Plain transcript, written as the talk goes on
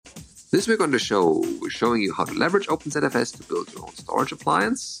This week on the show, we're showing you how to leverage OpenZFS to build your own storage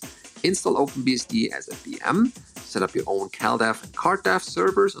appliance, install OpenBSD as a VM, set up your own CalDAV and CardDAV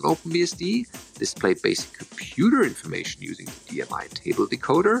servers on OpenBSD, display basic computer information using the DMI table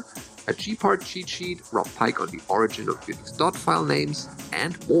decoder, a Gpart cheat sheet, Rob Pike on the origin of Unix dot file names,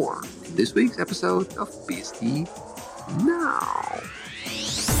 and more in this week's episode of BSD Now.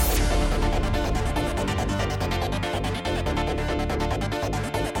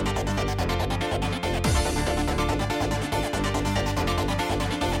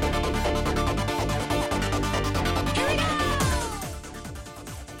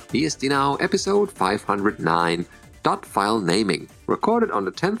 BSD Now, episode 509, dot file naming, recorded on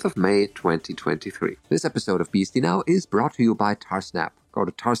the 10th of May 2023. This episode of BSD Now is brought to you by Tarsnap. Go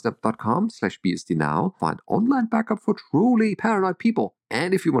to tarsnap.com/bsdnow, find online backup for truly paranoid people.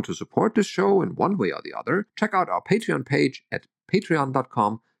 And if you want to support this show in one way or the other, check out our Patreon page at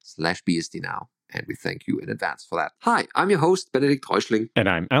patreon.com/bsdnow. And we thank you in advance for that. Hi, I'm your host, Benedikt Reuschling. And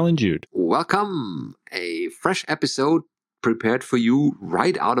I'm Alan Jude. Welcome. A fresh episode prepared for you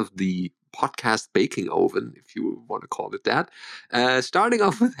right out of the podcast baking oven, if you want to call it that. Starting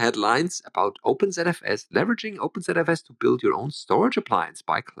off with headlines about OpenZFS, leveraging OpenZFS to build your own storage appliance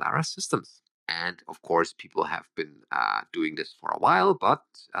by Clara Systems. And of course, people have been doing this for a while, but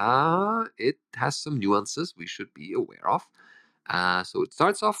it has some nuances we should be aware of. So it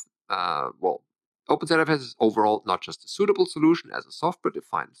starts off, OpenZFS is overall not just a suitable solution as a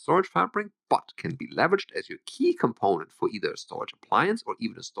software-defined storage fabric, but can be leveraged as your key component for either a storage appliance or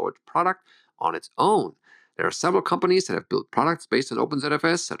even a storage product on its own. There are several companies that have built products based on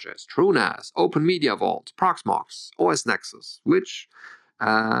OpenZFS, such as TrueNAS, Open Media Vault, Proxmox, OS Nexus, which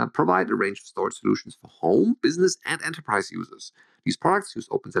provide a range of storage solutions for home, business, and enterprise users. These products use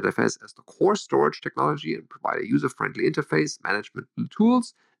OpenZFS as the core storage technology and provide a user-friendly interface, management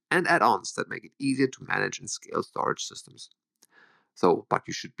tools, and add-ons that make it easier to manage and scale storage systems. But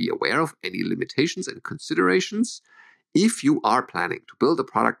you should be aware of any limitations and considerations. If you are planning to build a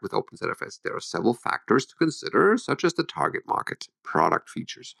product with OpenZFS, there are several factors to consider, such as the target market, product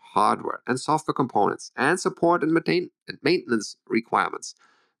features, hardware and software components, and support and maintenance requirements.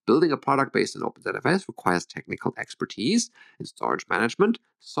 Building a product based on OpenZFS requires technical expertise in storage management,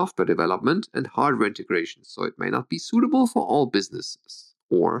 software development, and hardware integration, so it may not be suitable for all businesses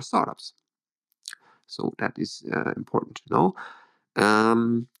or startups. So that is important to know.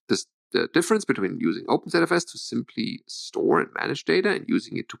 The difference between using OpenZFS to simply store and manage data and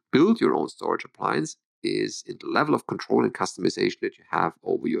using it to build your own storage appliance is in the level of control and customization that you have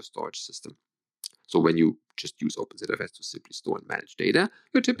over your storage system. So when you just use OpenZFS to simply store and manage data,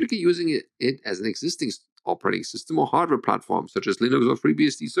 you're typically using it as an existing operating system or hardware platform, such as Linux or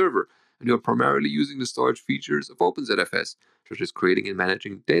FreeBSD server, and you're primarily using the storage features of OpenZFS, such as creating and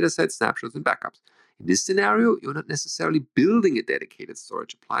managing datasets, snapshots, and backups. In this scenario, you're not necessarily building a dedicated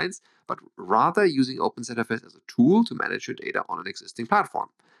storage appliance, but rather using OpenZFS as a tool to manage your data on an existing platform.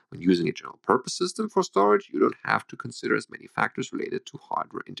 When using a general-purpose system for storage, you don't have to consider as many factors related to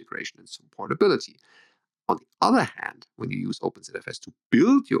hardware integration and supportability. On the other hand, when you use OpenZFS to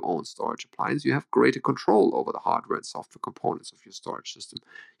build your own storage appliance, you have greater control over the hardware and software components of your storage system.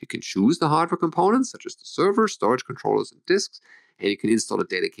 You can choose the hardware components, such as the server, storage controllers, and disks, and you can install a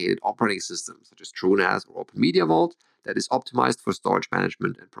dedicated operating system, such as TrueNAS or Open Media Vault, that is optimized for storage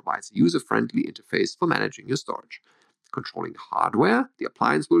management and provides a user-friendly interface for managing your storage. Controlling hardware the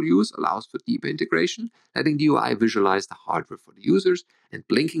appliance will use allows for deeper integration, letting the UI visualize the hardware for the users and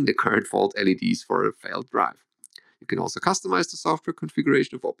blinking the current fault LEDs for a failed drive. You can also customize the software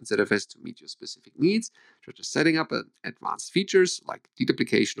configuration of OpenZFS to meet your specific needs, such as setting up advanced features like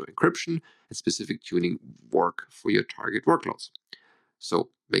deduplication or encryption and specific tuning work for your target workloads.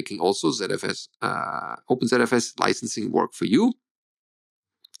 So making also OpenZFS licensing work for you.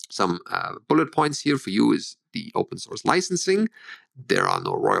 Some bullet points here for you is the open source licensing. There are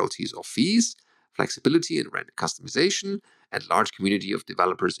no royalties or fees, flexibility and random customization, and large community of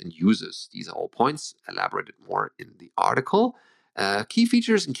developers and users. These are all points elaborated more in the article. Key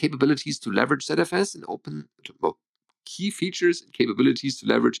features and capabilities to leverage ZFS and key features and capabilities to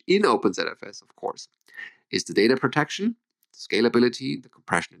leverage in OpenZFS, of course, is the data protection, scalability, the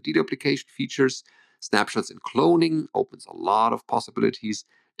compression and deduplication features, snapshots and cloning opens a lot of possibilities,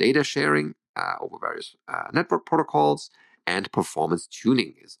 data sharing over various network protocols, and performance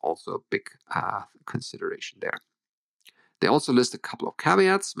tuning is also a big consideration there. They also list a couple of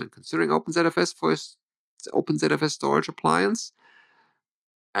caveats when considering OpenZFS for its OpenZFS storage appliance.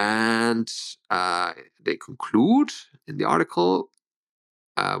 And they conclude in the article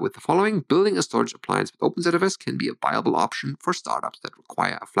with the following. Building a storage appliance with OpenZFS can be a viable option for startups that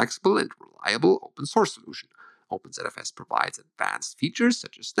require a flexible and reliable open source solution. OpenZFS provides advanced features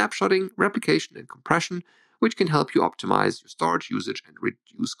such as snapshotting, replication, and compression, which can help you optimize your storage usage and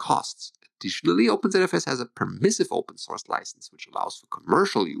reduce costs. Additionally, OpenZFS has a permissive open source license, which allows for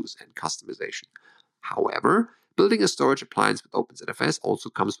commercial use and customization. However, building a storage appliance with OpenZFS also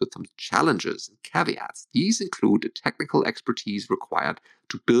comes with some challenges and caveats. These include the technical expertise required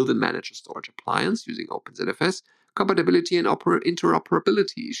to build and manage a storage appliance using OpenZFS, compatibility and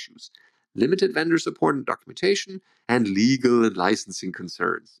interoperability issues, limited vendor support and documentation, and legal and licensing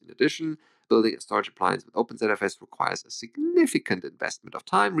concerns. In addition, building a storage appliance with OpenZFS requires a significant investment of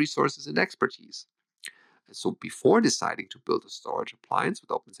time, resources, and expertise. So before deciding to build a storage appliance with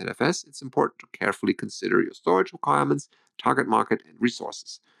OpenZFS, it's important to carefully consider your storage requirements, target market, and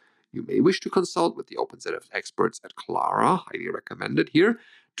resources. You may wish to consult with the OpenZFS experts at Clara, highly recommended here,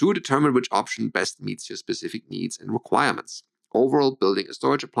 to determine which option best meets your specific needs and requirements. Overall, building a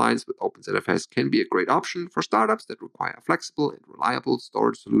storage appliance with OpenZFS can be a great option for startups that require a flexible and reliable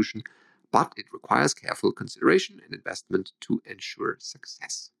storage solution, but it requires careful consideration and investment to ensure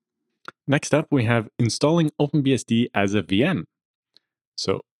success. Next up, we have installing OpenBSD as a VM.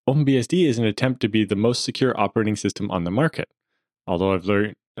 So OpenBSD is an attempt to be the most secure operating system on the market. Although I've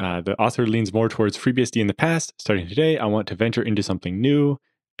learned the author leans more towards FreeBSD in the past, starting today, I want to venture into something new,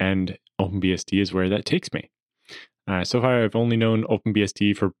 and OpenBSD is where that takes me. So far, I've only known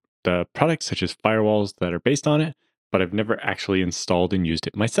OpenBSD for the products such as firewalls that are based on it, but I've never actually installed and used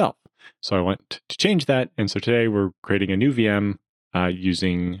it myself. So I want to change that, and so today we're creating a new VM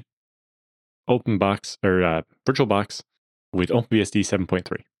using OpenBox or VirtualBox with OpenBSD 7.3.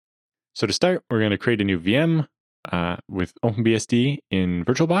 So to start, we're going to create a new VM with OpenBSD in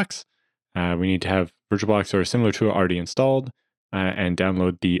VirtualBox. We need to have VirtualBox or a similar tool already installed and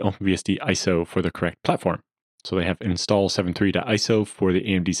download the OpenBSD ISO for the correct platform. So they have install 7.3.iso for the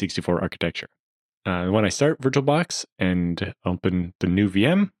AMD 64 architecture. When I start VirtualBox and open the new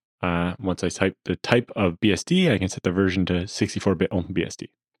VM, once I type the type of BSD, I can set the version to 64-bit OpenBSD.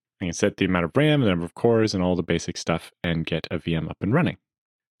 I can set the amount of RAM, the number of cores, and all the basic stuff and get a VM up and running.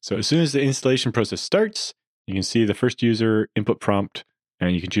 So as soon as the installation process starts, you can see the first user input prompt,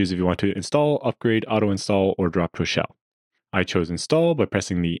 and you can choose if you want to install, upgrade, auto-install, or drop to a shell. I chose install by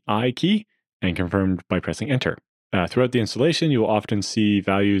pressing the I key and confirmed by pressing enter. Throughout the installation, you will often see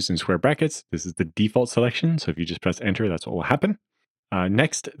values in square brackets. This is the default selection, so if you just press enter, that's what will happen.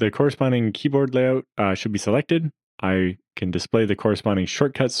 Next, the corresponding keyboard layout should be selected. I can display the corresponding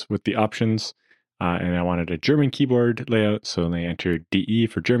shortcuts with the options, and I wanted a German keyboard layout, so they entered DE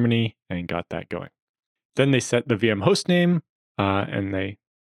for Germany and got that going. Then they set the VM hostname, and they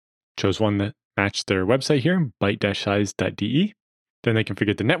chose one that matched their website here, byte-size.de. Then they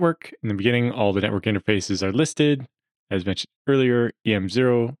configured the network. In the beginning, all the network interfaces are listed. As mentioned earlier,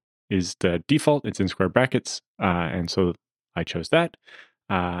 EM0 is the default. It's in square brackets, and so I chose that.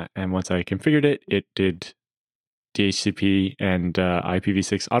 And once I configured it, it did DHCP and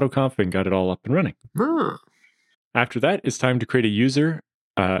IPv6 autoconf and got it all up and running. After that, it's time to create a user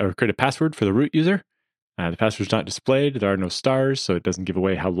or create a password for the root user. The password's not displayed. There are no stars, so it doesn't give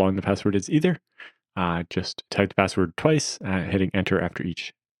away how long the password is either. Just type the password twice, hitting enter after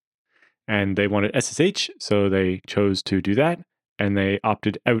each. And they wanted SSH, so they chose to do that, and they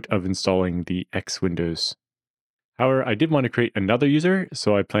opted out of installing the X Windows. However, I did want to create another user,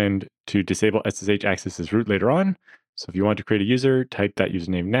 so I planned to disable SSH access as root later on. So if you want to create a user, type that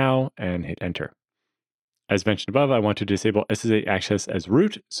username now and hit enter. As mentioned above, I want to disable SSH access as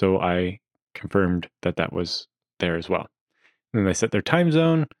root, so I confirmed that that was there as well. And then they set their time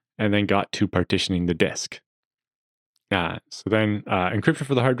zone and then got to partitioning the disk. So then encryption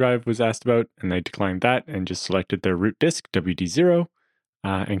for the hard drive was asked about, and they declined that and just selected their root disk, WD0,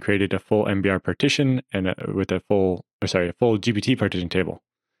 and created a full MBR partition and with a full GPT partition table,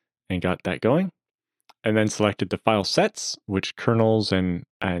 and got that going. And then selected the file sets, which kernels and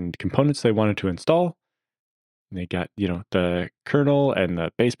components they wanted to install. And they got the kernel and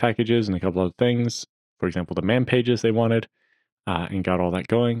the base packages and a couple of things. For example, the man pages they wanted, and got all that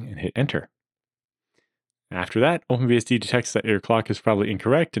going and hit enter. After that, OpenBSD detects that your clock is probably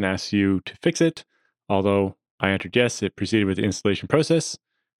incorrect and asks you to fix it. Although I entered yes, it proceeded with the installation process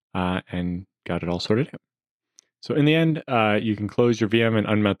and got it all sorted out. So in the end, you can close your VM and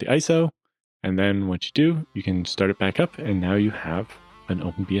unmount the ISO. And then what you do, you can start it back up, and now you have an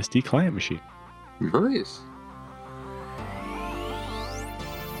OpenBSD client machine. Nice.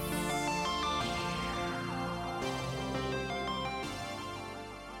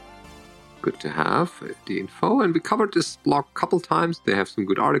 good to have the info. And we covered this blog a couple times. They have some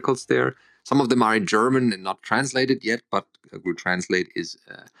good articles there. Some of them are in German and not translated yet, but Google Translate is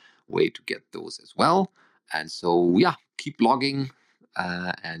a way to get those as well. And so, yeah, keep blogging,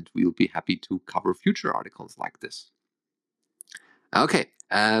 and we'll be happy to cover future articles like this. Okay,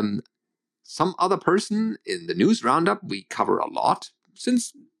 some other person in the news roundup we cover a lot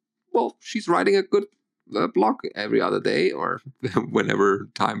since, well, she's writing a good blog every other day or whenever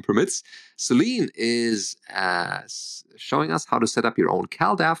time permits. Celine is showing us how to set up your own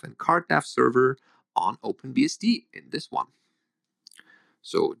CalDAV and CardDAV server on OpenBSD in this one.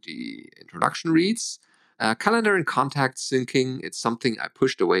 So the introduction reads, calendar and contact syncing. It's something I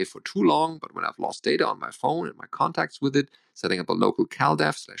pushed away for too long, but when I've lost data on my phone and my contacts with it, setting up a local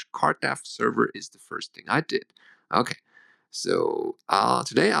CalDAV/CardDAV server is the first thing I did. Okay, so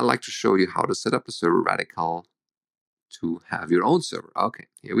today I'd like to show you how to set up a server Radical to have your own server. Okay,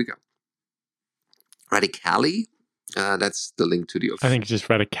 here we go. Radicali, that's the link to the... I think it's just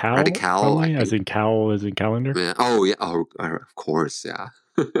Radical. Radical, as in cowl, as in calendar. Yeah. Oh, yeah. Oh, of course, yeah.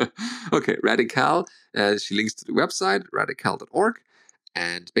 Okay, Radical. She links to the website, radical.org.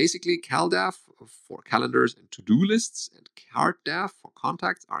 And basically, CalDAV for calendars and to-do lists and CardDAV for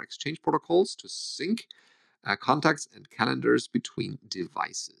contacts are exchange protocols to sync contacts and calendars between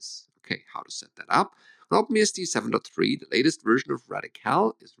devices. Okay, how to set that up? On OpenBSD 7.3, the latest version of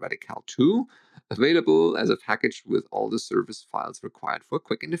Radical is Radical 2, available as a package with all the service files required for a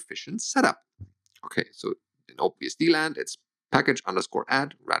quick and efficient setup. Okay, so in OpenBSD land, it's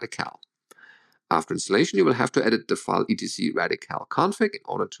package_add Radical. After installation, you will have to edit the file etc radical config in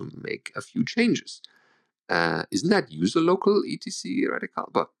order to make a few changes. Isn't that user local etc radical?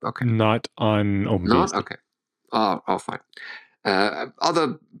 But okay. Not on OpenBSD. Not? Okay. Oh, fine.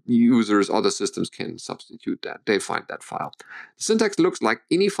 Other users, other systems can substitute that. They find that file. The syntax looks like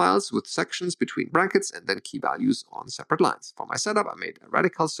ini files with sections between brackets and then key values on separate lines. For my setup, I made a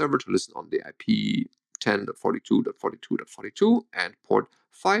Radical server to listen on the IP 10.42.42.42 and port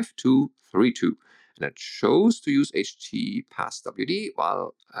 5232. And it chose to use HTTPassWD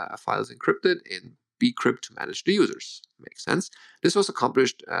while a file is encrypted in bcrypt to manage the users. Makes sense. This was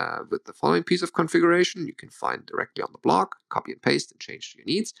accomplished with the following piece of configuration. You can find directly on the blog, copy and paste and change to your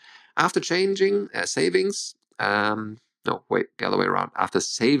needs. After changing savings, no, wait, the other way around. After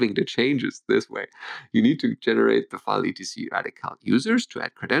saving the changes this way, you need to generate the file etc radical users to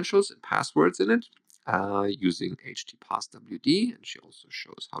add credentials and passwords in it using HTTPassWD, and she also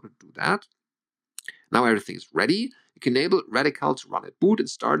shows how to do that. Now everything is ready. You can enable Radical to run at boot and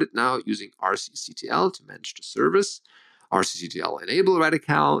start it now using rcctl to manage the service. rcctl enable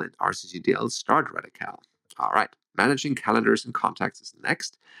Radical and rcctl start Radical. All right, managing calendars and contacts is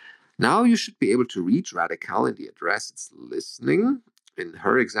next. Now you should be able to reach Radical in the address it's listening. In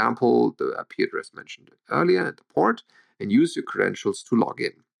her example, the IP address mentioned earlier and the port, and use your credentials to log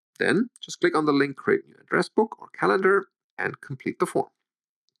in. Then just click on the link, create new address book or calendar, and complete the form.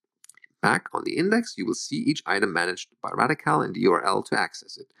 Back on the index, you will see each item managed by Radical and the URL to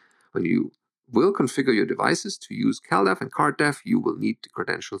access it. When you will configure your devices to use CalDAV and CardDAV, you will need the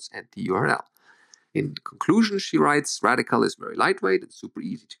credentials and the URL. In conclusion, she writes, Radical is very lightweight and super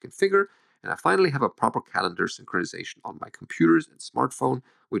easy to configure, and I finally have a proper calendar synchronization on my computers and smartphone,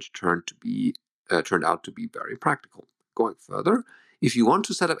 which turned out to be very practical. Going further, if you want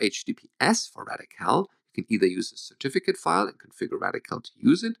to set up HTTPS for Radical, you can either use a certificate file and configure Radical to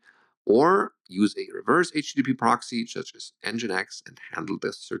use it, or use a reverse HTTP proxy such as Nginx and handle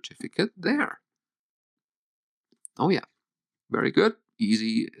the certificate there. Oh yeah, very good,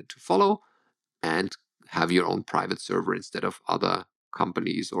 easy to follow, and have your own private server instead of other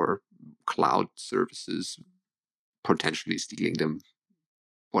companies or cloud services potentially stealing them,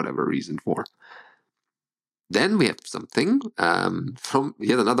 whatever reason for. Then we have something from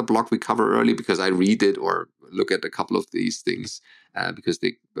yet another blog we cover early because I read it or look at a couple of these things because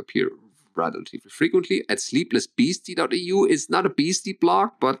they appear relatively frequently at sleeplessbeastie.eu. It's not a beastie blog,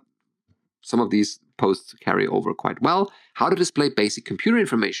 but some of these posts carry over quite well. How to display basic computer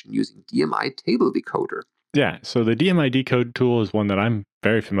information using DMI table decoder. Yeah, so the DMI decode tool is one that I'm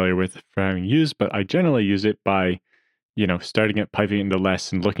very familiar with for having used, but I generally use it by starting at piping into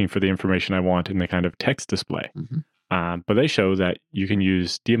less and looking for the information I want in the kind of text display. Mm-hmm. But they show that you can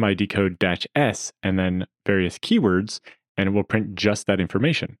use DMI decode -s and then various keywords, and it will print just that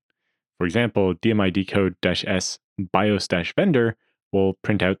information. For example, DMI decode -s BIOS-vendor will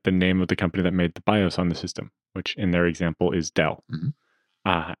print out the name of the company that made the BIOS on the system, which in their example is Dell.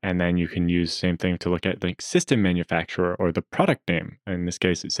 Mm-hmm. And then you can use the same thing to look at like system manufacturer or the product name. In this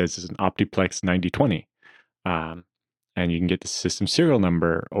case, it says it's an Optiplex 9020. and you can get the system serial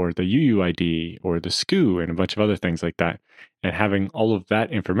number or the UUID or the SKU and a bunch of other things like that. And having all of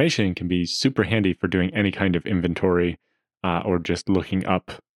that information can be super handy for doing any kind of inventory or just looking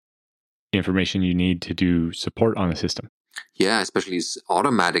up information you need to do support on the system. Yeah, especially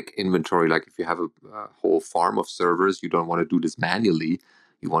automatic inventory. Like if you have a whole farm of servers, you don't want to do this manually.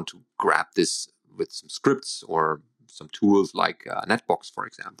 You want to grab this with some scripts or some tools like Netbox, for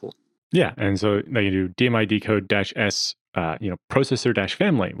example. Yeah, and so now you do DMI decode -S, processor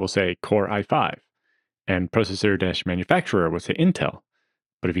 -family will say Core i5, and processor -manufacturer will say Intel.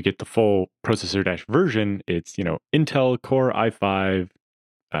 But if you get the full processor version, it's Intel Core i5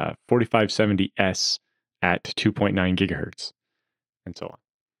 4570S at 2.9 gigahertz, and so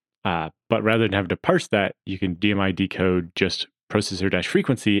on. But rather than having to parse that, you can DMI decode just processor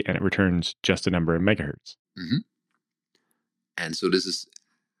 -frequency, and it returns just a number of megahertz. Mm-hmm. And so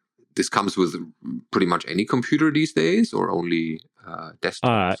this comes with pretty much any computer these days, or only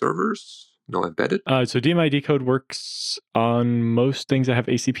desktop servers? No embedded? So DMI decode works on most things that have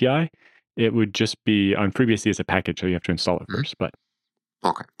ACPI. It would just be on FreeBSD as a package, so you have to install it first. But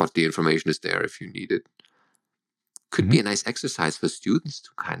okay, but the information is there if you need it. Could be a nice exercise for students to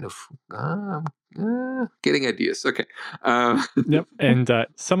kind of getting ideas. Okay. Yep, and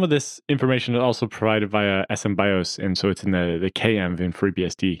some of this information is also provided via SMBIOS, and so it's in the KEnv in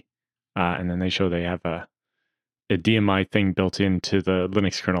FreeBSD. And then they show they have a DMI thing built into the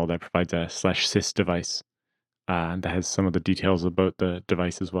Linux kernel that provides a /sys device that has some of the details about the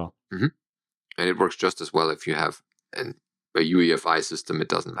device as well. Mm-hmm. And it works just as well if you have a UEFI system. It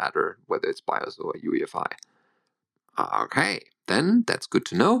doesn't matter whether it's BIOS or UEFI. Okay, then that's good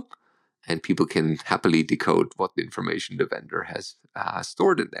to know. And people can happily decode what the information the vendor has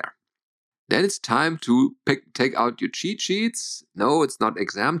stored in there. Then it's time to take out your cheat sheets. No, it's not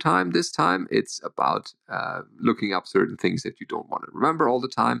exam time this time. It's about looking up certain things that you don't want to remember all the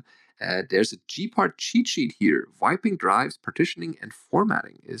time. There's a Gpart cheat sheet here. Wiping drives, partitioning, and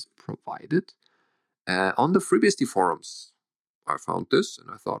formatting is provided on the FreeBSD forums. I found this and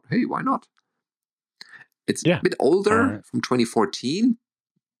I thought, hey, why not? It's a bit older, from 2014,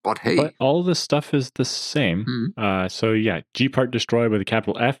 but hey. But all this stuff is the same. So yeah, Gpart destroy with a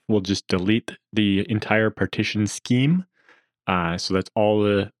capital F will just delete the entire partition scheme. So that's all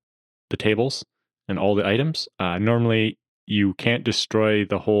the tables and all the items. Normally, you can't destroy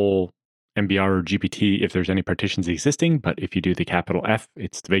the whole MBR or GPT if there's any partitions existing, but if you do the capital F,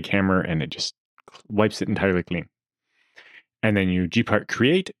 it's the big hammer and it just wipes it entirely clean. And then you Gpart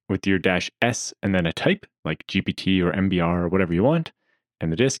create with your -S and then a type like GPT or MBR or whatever you want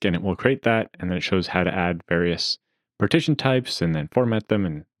and the disk, and it will create that. And then it shows how to add various partition types and then format them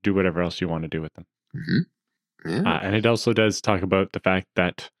and do whatever else you want to do with them. Mm-hmm. Yeah. And it also does talk about the fact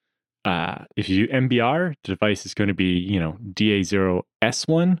that if you do MBR, the device is going to be,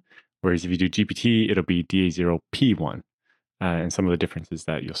 DA0S1, whereas if you do GPT, it'll be DA0P1, and some of the differences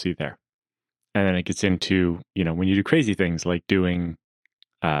that you'll see there. And then it gets into, when you do crazy things like doing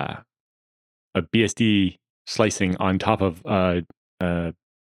a BSD slicing on top of a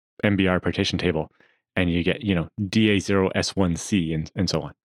MBR partition table, and you get, DA0S1C and so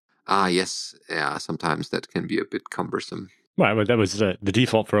on. Yes. Yeah, sometimes that can be a bit cumbersome. Well, but that was the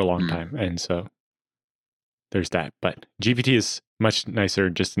default for a long time, and so there's that. But GPT is much nicer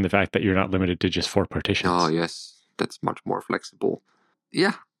just in the fact that you're not limited to just 4 partitions. Oh, yes. That's much more flexible.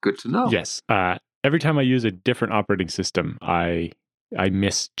 Yeah, good to know. Yes. Every time I use a different operating system, I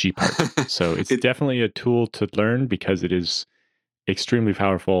miss Gpart. So it's definitely a tool to learn because it is extremely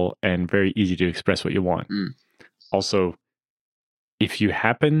powerful and very easy to express what you want. Also, if you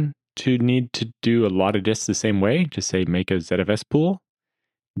happen to need to do a lot of disks the same way, just say make a ZFS pool,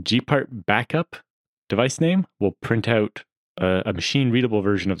 Gpart backup device name will print out a machine readable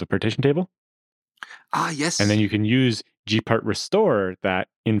version of the partition table. Yes. And then you can use Gpart restore that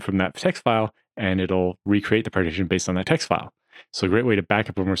in from that text file, and it'll recreate the partition based on that text file. So a great way to back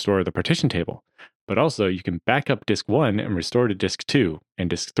up and restore the partition table. But also you can back up disk 1 and restore to disk 2 and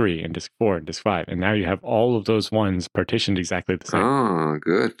disk 3 and disk 4 and disk 5. And now you have all of those ones partitioned exactly the same. Oh,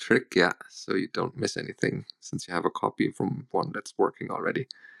 good trick. Yeah. So you don't miss anything since you have a copy from one that's working already.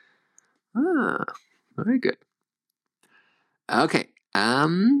 Very good. Okay.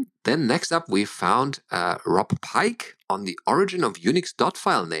 Then next up, we found Rob Pike on the origin of Unix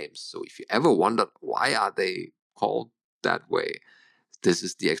 .file names. So if you ever wondered why are they called that way, this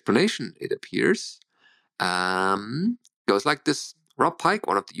is the explanation. It appears goes like this: Rob Pike,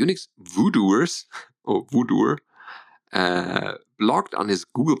 one of the Unix voodooers or voodooer, blogged on his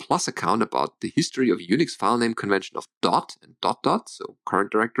Google Plus account about the history of Unix file name convention of dot and dot dot, so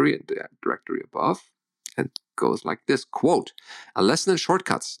current directory and the directory above, and goes like this, quote, "A lesson in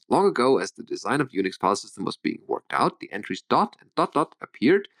shortcuts. Long ago, as the design of the Unix file system was being worked out, the entries dot and dot dot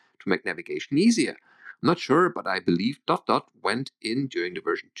appeared to make navigation easier. I'm not sure, but I believe dot dot went in during the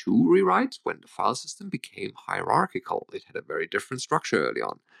version 2 rewrites when the file system became hierarchical. It had a very different structure early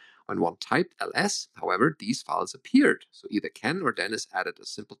on. When one typed ls, however, these files appeared, so either Ken or Dennis added a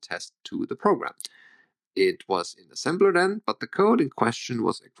simple test to the program. It was in assembler then, but the code in question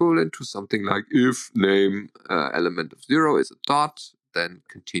was equivalent to something like if name element of 0 is a dot, then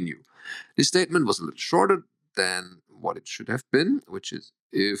continue. This statement was a little shorter than what it should have been, which is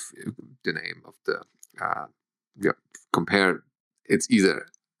if the name of the compare, it's either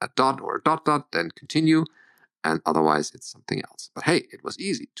a dot or a dot dot, then continue, and otherwise it's something else. But hey, it was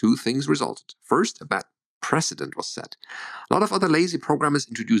easy. 2 things resulted. First, a bad precedent was set. A lot of other lazy programmers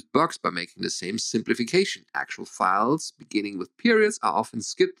introduced bugs by making the same simplification. Actual files beginning with periods are often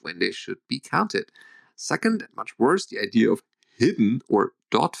skipped when they should be counted. Second, and much worse, the idea of hidden or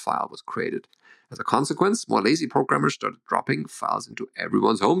dot file was created. As a consequence, more lazy programmers started dropping files into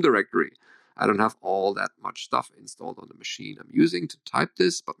everyone's home directory. I don't have all that much stuff installed on the machine I'm using to type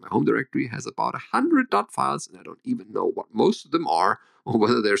this, but my home directory has about 100 dot files, and I don't even know what most of them are or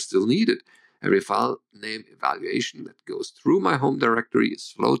whether they're still needed. Every file name evaluation that goes through my home directory is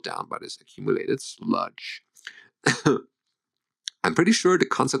slowed down by this accumulated sludge. I'm pretty sure the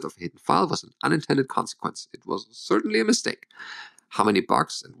concept of a hidden file was an unintended consequence. It was certainly a mistake. How many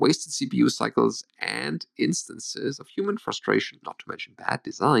bugs and wasted CPU cycles and instances of human frustration, not to mention bad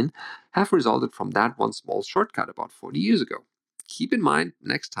design, have resulted from that one small shortcut about 40 years ago. Keep in mind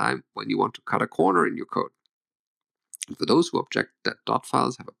next time when you want to cut a corner in your code. And for those who object that dot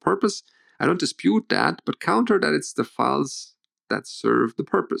files have a purpose, I don't dispute that, but counter that it's the files that serve the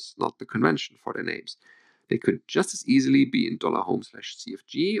purpose, not the convention for their names. They could just as easily be in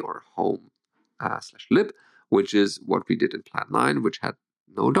 $home/CFG or home/lib, which is what we did in Plan 9, which had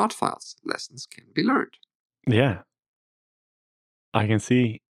no dot files. Lessons can be learned. Yeah. I can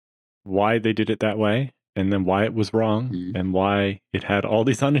see why they did it that way, and then why it was wrong, and why it had all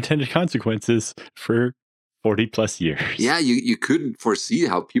these unintended consequences for 40 plus years. Yeah, you couldn't foresee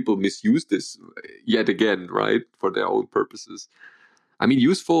how people misuse this yet again, right? For their own purposes. I mean,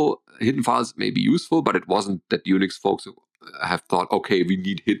 useful hidden files may be useful, but it wasn't that Unix folks have thought, okay, we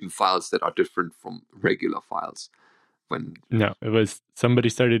need hidden files that are different from regular files. No, it was somebody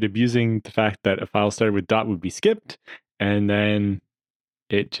started abusing the fact that a file started with dot would be skipped, and then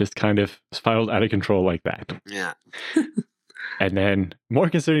it just kind of spiraled out of control like that. Yeah. And then more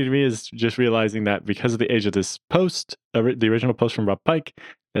concerning to me is just realizing that because of the age of this post, the original post from Rob Pike,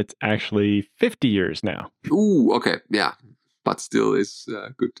 it's actually 50 years now. Ooh, okay, yeah. But still is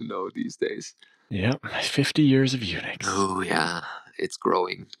good to know these days. Yep, 50 years of Unix. Oh, yeah, it's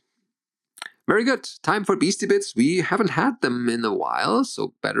growing. Very good. Time for Beastie Bits. We haven't had them in a while,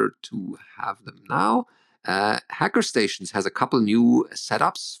 so better to have them now. Hacker Stations has a couple new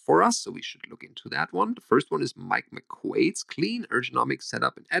setups for us, so we should look into that one. The first one is Mike McQuaid's clean ergonomic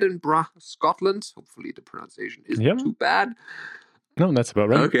setup in Edinburgh, Scotland. Hopefully the pronunciation isn't too bad. No, that's about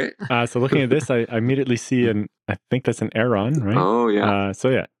right. Okay. So looking at this, I immediately see I think that's an Aeron, right? Oh,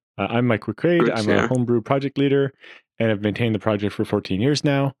 yeah. I'm Mike McQuaid. I'm a homebrew project leader, and I've maintained the project for 14 years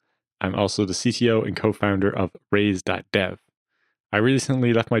now. I'm also the CTO and co-founder of Raise.dev. I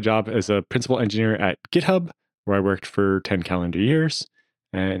recently left my job as a principal engineer at GitHub, where I worked for 10 calendar years.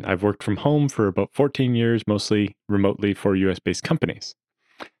 And I've worked from home for about 14 years, mostly remotely for US-based companies.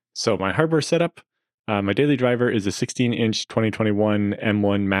 So my hardware setup, my daily driver is a 16-inch 2021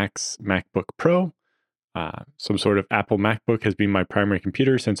 M1 Max MacBook Pro. Some sort of Apple MacBook has been my primary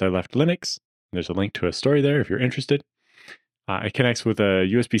computer since I left Linux. There's a link to a story there if you're interested. It connects with a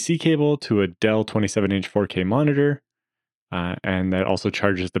USB-C cable to a Dell 27-inch 4K monitor, and that also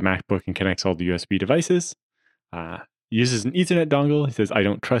charges the MacBook and connects all the USB devices. Uses an Ethernet dongle. He says, I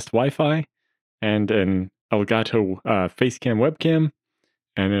don't trust Wi-Fi, and an Elgato Facecam webcam,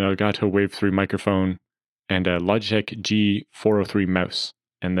 and an Elgato Wave 3 microphone, and a Logitech G403 mouse,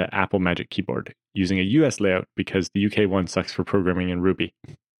 and the Apple Magic Keyboard, using a US layout because the UK one sucks for programming in Ruby.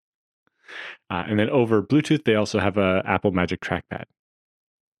 And then over Bluetooth, they also have a Apple Magic Trackpad.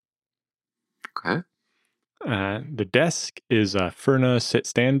 Okay. The desk is a Furna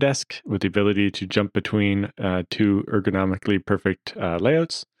sit-stand desk with the ability to jump between 2 ergonomically perfect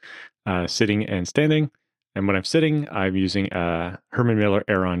layouts, sitting and standing. And when I'm sitting, I'm using a Herman Miller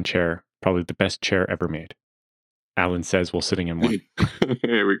Aeron chair, probably the best chair ever made. Alan says while sitting in one.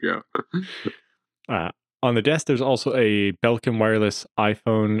 Here we go. On the desk, there's also a Belkin wireless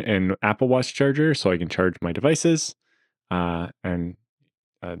iPhone and Apple Watch charger, so I can charge my devices. And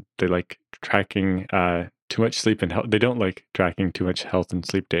they like tracking too much sleep and health. They don't like tracking too much health and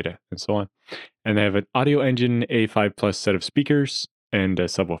sleep data and so on. And they have an Audio Engine A5 Plus set of speakers and a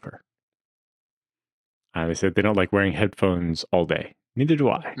subwoofer. They said they don't like wearing headphones all day. Neither do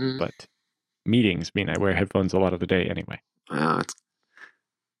I. But meetings mean I wear headphones a lot of the day anyway. It's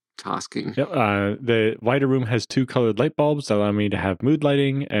tasking. Yep. The wider room has 2 colored light bulbs that allow me to have mood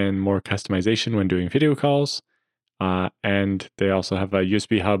lighting and more customization when doing video calls. And they also have a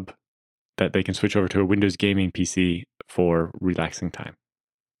USB hub that they can switch over to a Windows gaming PC for relaxing time.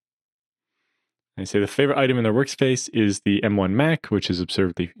 I say the favorite item in their workspace is the M1 Mac, which is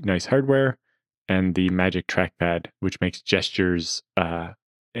absurdly nice hardware, and the Magic Trackpad, which makes gestures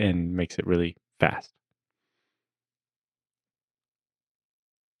and makes it really fast.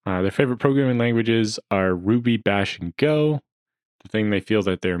 Their favorite programming languages are Ruby, Bash, and Go. The thing they feel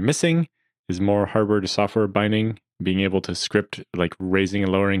that they're missing is more hardware to software binding, being able to script like raising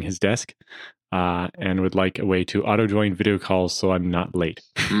and lowering his desk, and would like a way to auto-join video calls so I'm not late.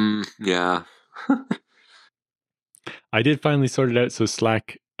 Yeah. I did finally sort it out so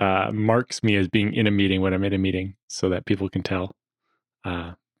Slack marks me as being in a meeting when I'm in a meeting so that people can tell.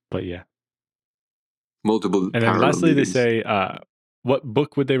 But yeah. Multiple. And then lastly, meetings. They say, what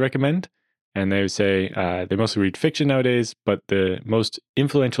book would they recommend? And they would say they mostly read fiction nowadays, but the most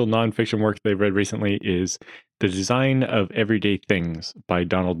influential nonfiction work they've read recently is The Design of Everyday Things by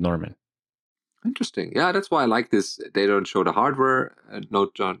Donald Norman. Interesting. Yeah, that's why I like this. They don't show the hardware,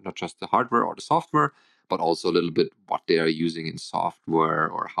 not just the hardware or the software, but also a little bit what they are using in software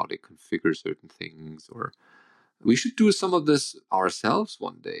or how they configure certain things. Or we should do some of this ourselves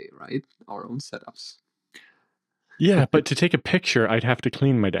one day, right? Our own setups. Yeah, but to take a picture, I'd have to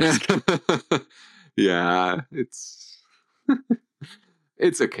clean my desk. Yeah, it's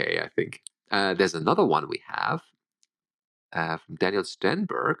okay, I think. There's another one we have from Daniel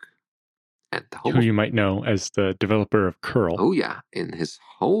Stenberg. And the home who you might know as the developer of curl. Oh, yeah, in his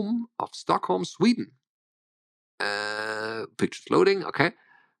home of Stockholm, Sweden. Pictures loading, okay.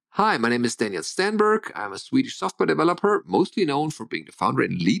 Hi, my name is Daniel Stenberg. I'm a Swedish software developer, mostly known for being the founder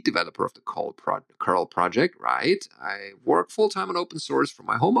and lead developer of the curl project, right? I work full-time on open source from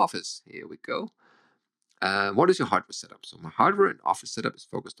my home office. Here we go. What is your hardware setup? So my hardware and office setup is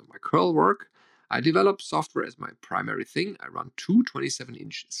focused on my curl work. I develop software as my primary thing. I run 2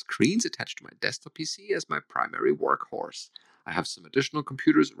 27-inch screens attached to my desktop PC as my primary workhorse. I have some additional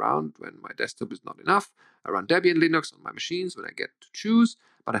computers around when my desktop is not enough. I run Debian Linux on my machines when I get to choose,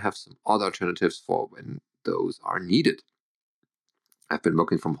 but I have some other alternatives for when those are needed. I've been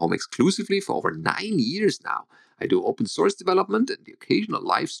working from home exclusively for over 9 years now. I do open source development and the occasional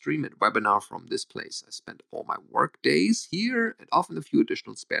live stream and webinar from this place. I spend all my work days here and often a few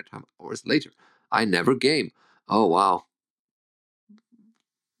additional spare time hours later. I never game. Oh, wow.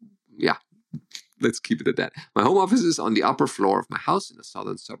 Yeah, let's keep it at that. My home office is on the upper floor of my house in the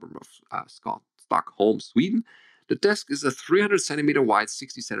southern suburb of Stockholm, Sweden. The desk is a 300 centimeter wide,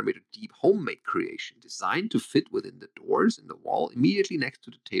 60 centimeter deep homemade creation designed to fit within the doors in the wall immediately next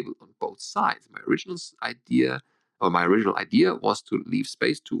to the table on both sides. My original idea was to leave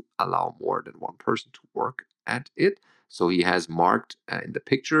space to allow more than one person to work at it. So he has marked in the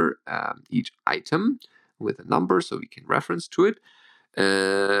picture each item with a number so we can reference to it.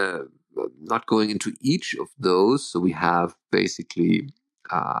 Not going into each of those. So we have basically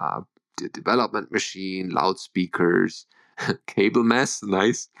the development machine, loudspeakers, cable mess,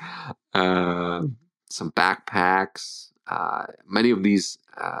 nice. Some backpacks. Many of these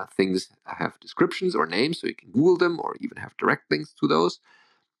things have descriptions or names, so you can Google them or even have direct links to those.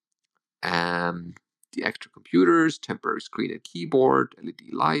 The extra computers, temporary screen and keyboard,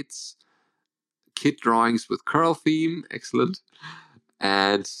 LED lights, kit drawings with curl theme, excellent.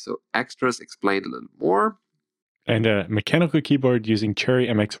 And so extras explained a little more. And a mechanical keyboard using Cherry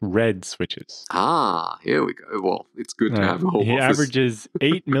MX Red switches. Here we go. Well, it's good to have a home He office. averages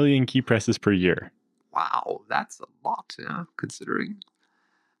 8 million key presses per year. Wow, that's a lot, yeah, considering.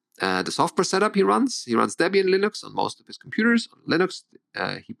 The software setup he runs Debian Linux on most of his computers. On Linux,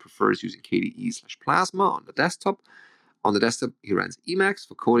 he prefers using KDE/Plasma on the desktop. On the desktop, he runs Emacs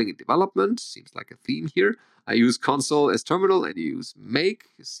for coding and development. Seems like a theme here. I use console as terminal and use Make,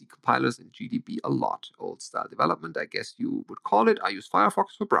 C compilers, and GDB a lot. Old style development, I guess you would call it. I use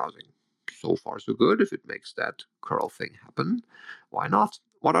Firefox for browsing. So far, so good. If it makes that curl thing happen, why not?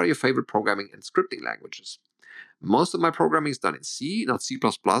 What are your favorite programming and scripting languages? Most of my programming is done in C, not C++,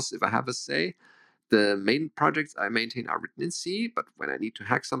 if I have a say. The main projects I maintain are written in C, but when I need to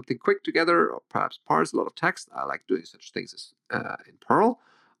hack something quick together or perhaps parse a lot of text, I like doing such things as in Perl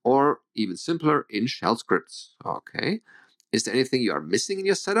or even simpler in shell scripts. Okay. Is there anything you are missing in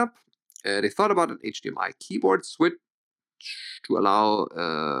your setup? They thought about an HDMI keyboard switch to allow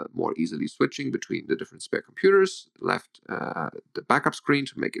more easily switching between the different spare computers. Left the backup screen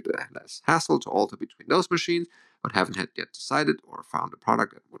to make it less hassle to alter between those machines, but haven't yet decided or found a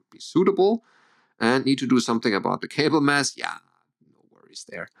product that would be suitable. And need to do something about the cable mess. Yeah, no worries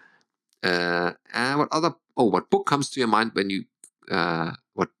there. And what book comes to your mind when you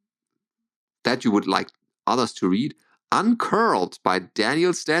that you would like others to read? Uncurled by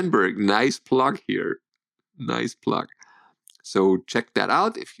Daniel Stenberg. Nice plug here. Nice plug. So check that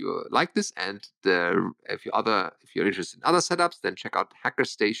out if you like this, and if you're interested in other setups, then check out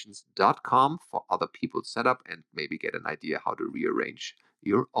hackerstations.com for other people's setup and maybe get an idea how to rearrange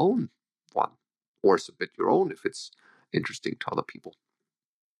your own one or submit your own if it's interesting to other people.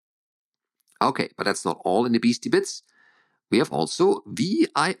 Okay, but that's not all in the Beastie Bits. We have also VIO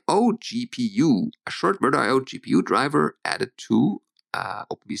GPU, a short VirtuIO GPU driver added to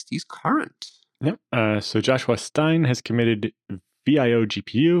OpenBSD's current. Yep. So Joshua Stein has committed VIO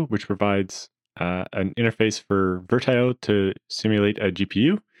GPU, which provides an interface for VirtuIO to simulate a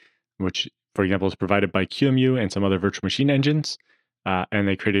GPU, which, for example, is provided by QEMU and some other virtual machine engines. And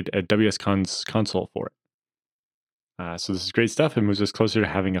they created a WSCons console for it. So this is great stuff. It moves us closer to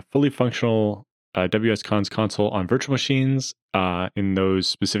having a fully functional WSCons console on virtual machines in those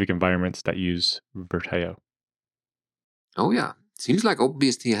specific environments that use VirtuIO. Oh, yeah. Seems like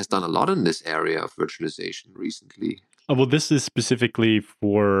OpenBSD has done a lot in this area of virtualization recently. Oh, well, this is specifically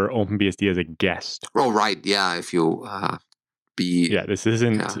for OpenBSD as a guest. Oh, right. Yeah, if you Yeah, this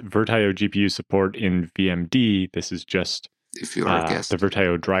isn't VirtuIO GPU support in VMD. This is just if you're a guest. The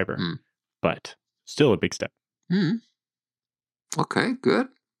VirtuIO driver. But still a big step. Okay, good.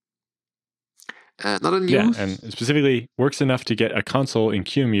 Another news. Yeah, and specifically works enough to get a console in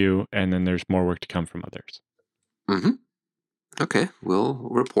QEMU, and then there's more work to come from others. Okay, we'll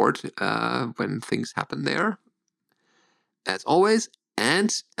report when things happen there, as always.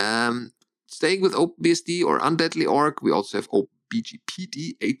 And staying with OpenBSD or Undeadly.org, we also have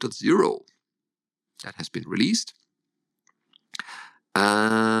OpenBGPD 8.0 that has been released.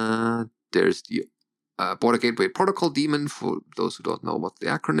 There's the Border Gateway Protocol daemon, for those who don't know what the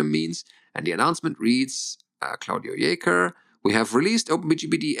acronym means. And the announcement reads, Claudio Jäger, we have released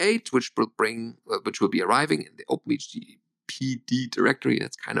OpenBGPD 8, which will be arriving in the OpenBGPD directory.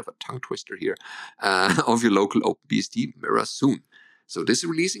 That's kind of a tongue twister here, of your local OpenBSD mirror soon. So this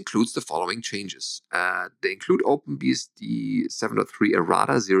release includes the following changes. They include OpenBSD 7.3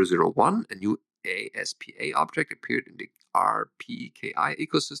 errata 001, a new ASPA object appeared in the RPKI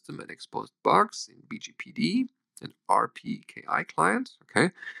ecosystem and exposed bugs in BGPD and RPKI client.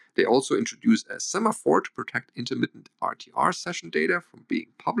 Okay. They also introduced a semaphore to protect intermittent RTR session data from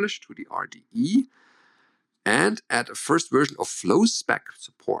being published to the RDE, and add a first version of FlowSpec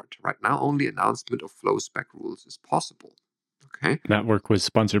support. Right now, only announcement of FlowSpec rules is possible. Okay. That work was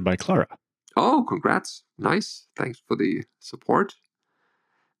sponsored by Clara. Oh, congrats. Nice. Thanks for the support.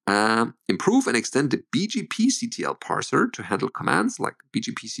 Improve and extend the BGP-CTL parser to handle commands like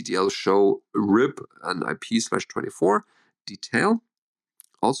BGP-CTL show rib and IP/24 detail.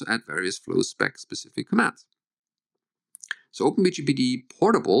 Also add various FlowSpec specific commands. So OpenBGPD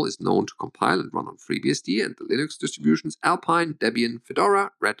Portable is known to compile and run on FreeBSD and the Linux distributions Alpine, Debian,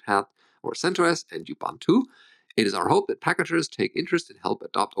 Fedora, Red Hat, or CentOS, and Ubuntu. It is our hope that packagers take interest and help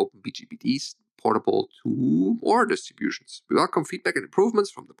adopt OpenBGPD Portable to more distributions. We welcome feedback and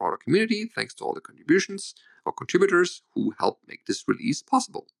improvements from the broader community. Thanks to all the contributions or contributors who helped make this release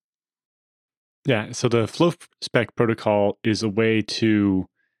possible. Yeah, so the FlowSpec protocol is a way to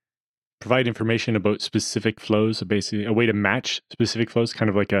provide information about specific flows, basically a way to match specific flows, kind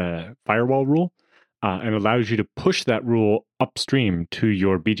of like a firewall rule, and allows you to push that rule upstream to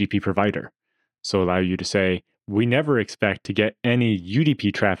your BGP provider. So allow you to say, we never expect to get any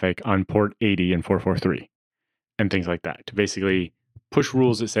UDP traffic on port 80 and 443, and things like that. To basically push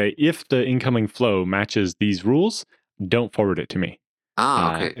rules that say, if the incoming flow matches these rules, don't forward it to me.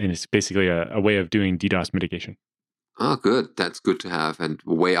 Okay. And it's basically a way of doing DDoS mitigation. Oh, good. That's good to have. And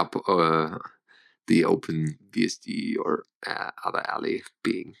way up the OpenBSD or other alley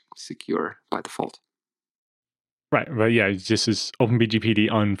being secure by default. Right. But yeah, this is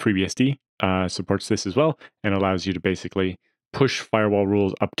OpenBGPD on FreeBSD supports this as well, and allows you to basically push firewall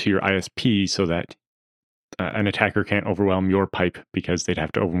rules up to your ISP so that an attacker can't overwhelm your pipe, because they'd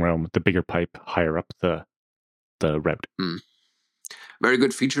have to overwhelm the bigger pipe higher up the route. Very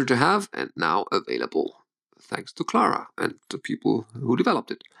good feature to have, and now available thanks to Clara and the people who developed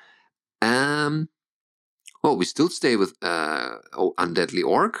it. Well, we still stay with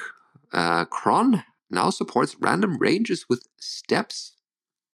Undeadly.org. Cron now supports random ranges with steps.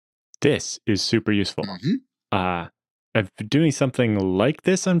 This is super useful. Mhm. I've been doing something like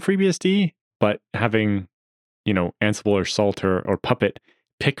this on FreeBSD, but having, Ansible or Salt or Puppet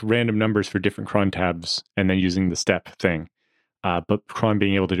pick random numbers for different cron tabs and then using the step thing. But cron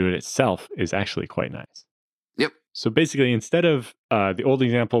being able to do it itself is actually quite nice. Yep. So basically, instead of the old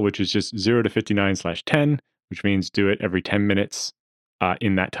example, which is just 0 to 59/10, which means do it every 10 minutes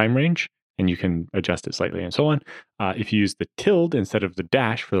in that time range, and you can adjust it slightly and so on. If you use the tilde instead of the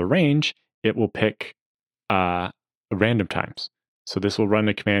dash for the range, it will pick random times. So this will run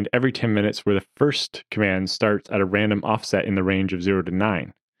a command every 10 minutes where the first command starts at a random offset in the range of 0 to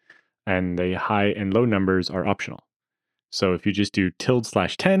 9. And the high and low numbers are optional. So if you just do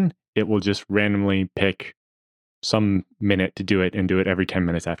tilde/10, it will just randomly pick some minute to do it and do it every 10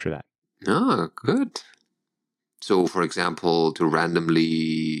 minutes after that. Ah, good. So, for example, to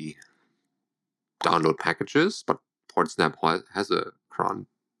randomly download packages, but PortSnap has a cron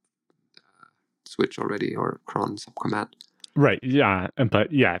switch already or cron subcommand. Right. Yeah.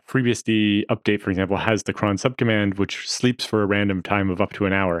 But yeah, FreeBSD update, for example, has the cron subcommand, which sleeps for a random time of up to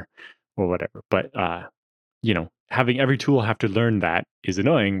an hour or whatever. But, having every tool have to learn that is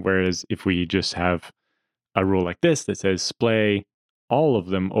annoying. Whereas if we just have a rule like this that says splay all of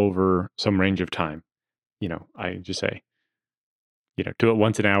them over some range of time, I just say, do it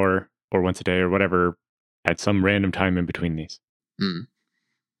once an hour or once a day or whatever at some random time in between these. Mm.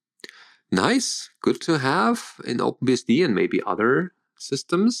 Nice. Good to have in OpenBSD and maybe other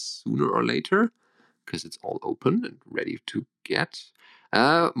systems sooner or later, because it's all open and ready to get.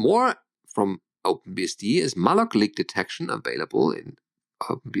 More from OpenBSD is malloc leak detection available in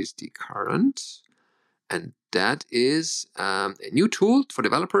OpenBSD current. And that is a new tool for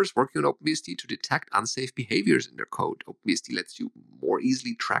developers working on OpenBSD to detect unsafe behaviors in their code. OpenBSD lets you more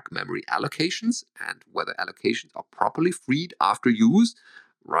easily track memory allocations and whether allocations are properly freed after use.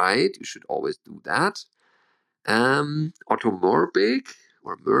 Right, you should always do that. Automorbig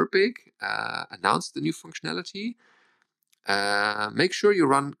announced the new functionality. Make sure you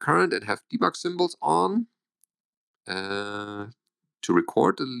run current and have debug symbols on. To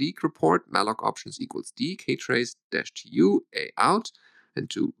record the leak report, malloc options equals D, ktrace -tu, A out. And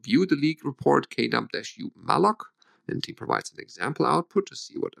to view the leak report, kdump-u malloc. And he provides an example output to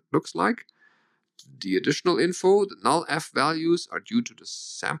see what it looks like. The additional info, the null F values are due to the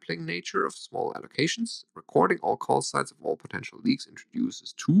sampling nature of small allocations. Recording all call sites of all potential leaks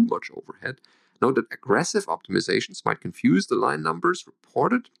introduces too much overhead. Note that aggressive optimizations might confuse the line numbers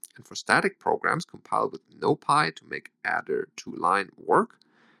reported, and for static programs, compile with NoPy to make adder2line work.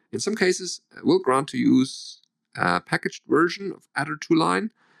 In some cases, will grant to use a packaged version of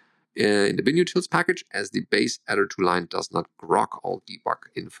adder2line in the binutils package, as the base adder2line does not grok all debug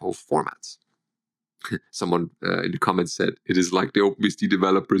info formats. Someone in the comments said, it is like the OpenBSD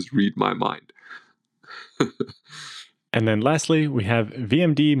developers read my mind. And then lastly, we have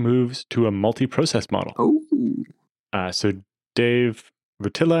VMD moves to a multi-process model. Oh. So Dave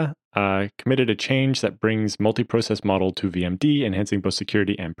Rotilla committed a change that brings multi-process model to VMD, enhancing both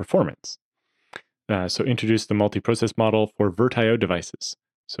security and performance. So introduce the multi-process model for VirtIO devices.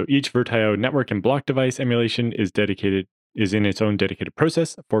 So each VirtIO network and block device emulation is in its own dedicated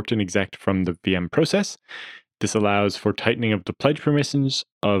process, forked and exec from the VM process. This allows for tightening of the pledge permissions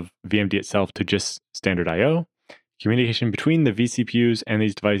of VMD itself to just standard I/O. Communication between the vCPUs and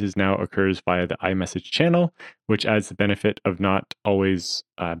these devices now occurs via the iMessage channel, which adds the benefit of not always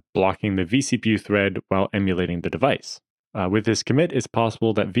blocking the vCPU thread while emulating the device. With this commit, it's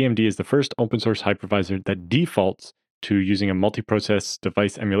possible that VMD is the first open source hypervisor that defaults to using a multi-process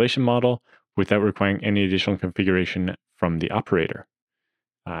device emulation model without requiring any additional configuration from the operator.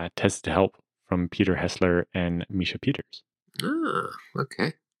 Test to help from Peter Hessler and Misha Peters.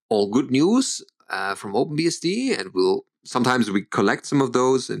 Okay. All good news from OpenBSD, and sometimes we collect some of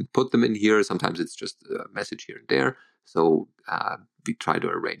those and put them in here. Sometimes it's just a message here and there. So we try to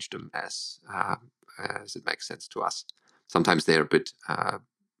arrange them as it makes sense to us. Sometimes they're a bit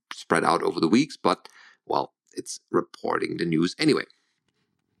spread out over the weeks, but, well, it's reporting the news anyway.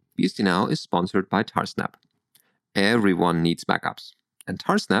 BSD Now is sponsored by Tarsnap. Everyone needs backups, and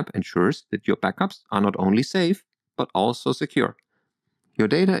Tarsnap ensures that your backups are not only safe, but also secure. Your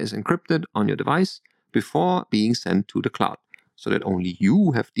data is encrypted on your device before being sent to the cloud, so that only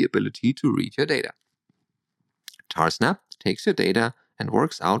you have the ability to read your data. Tarsnap takes your data and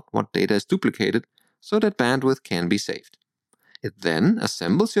works out what data is duplicated so that bandwidth can be saved. It then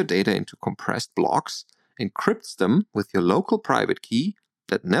assembles your data into compressed blocks, encrypts them with your local private key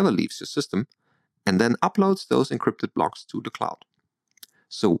that never leaves your system, and then uploads those encrypted blocks to the cloud.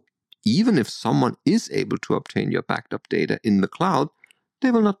 So even if someone is able to obtain your backed up data in the cloud,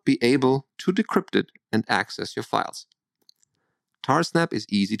 they will not be able to decrypt it and access your files. Tarsnap is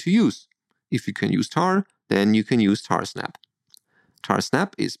easy to use. If you can use Tar, then you can use Tarsnap.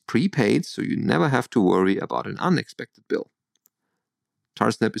 Tarsnap is prepaid, so you never have to worry about an unexpected bill.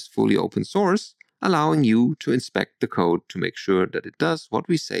 Tarsnap is fully open source, allowing you to inspect the code to make sure that it does what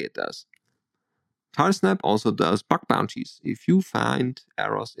we say it does. Tarsnap also does bug bounties if you find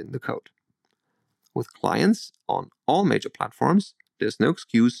errors in the code. With clients on all major platforms, there's no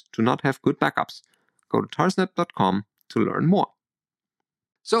excuse to not have good backups. Go to tarsnap.com to learn more.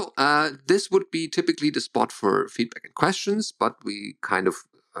 So this would be typically the spot for feedback and questions, but we kind of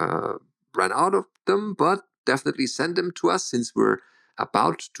ran out of them, but definitely send them to us since we're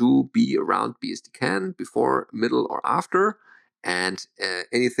about to be around BSDCan before, middle, or after. And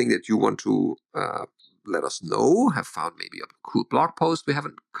anything that you want to let us know, have found maybe a cool blog post we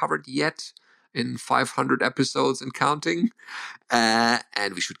haven't covered yet in 500 episodes and counting,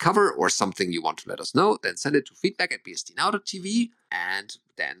 and we should cover, or something you want to let us know, then send it to feedback@bsdnow.tv, and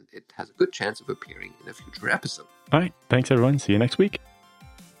then it has a good chance of appearing in a future episode. All right. Thanks, everyone. See you next week.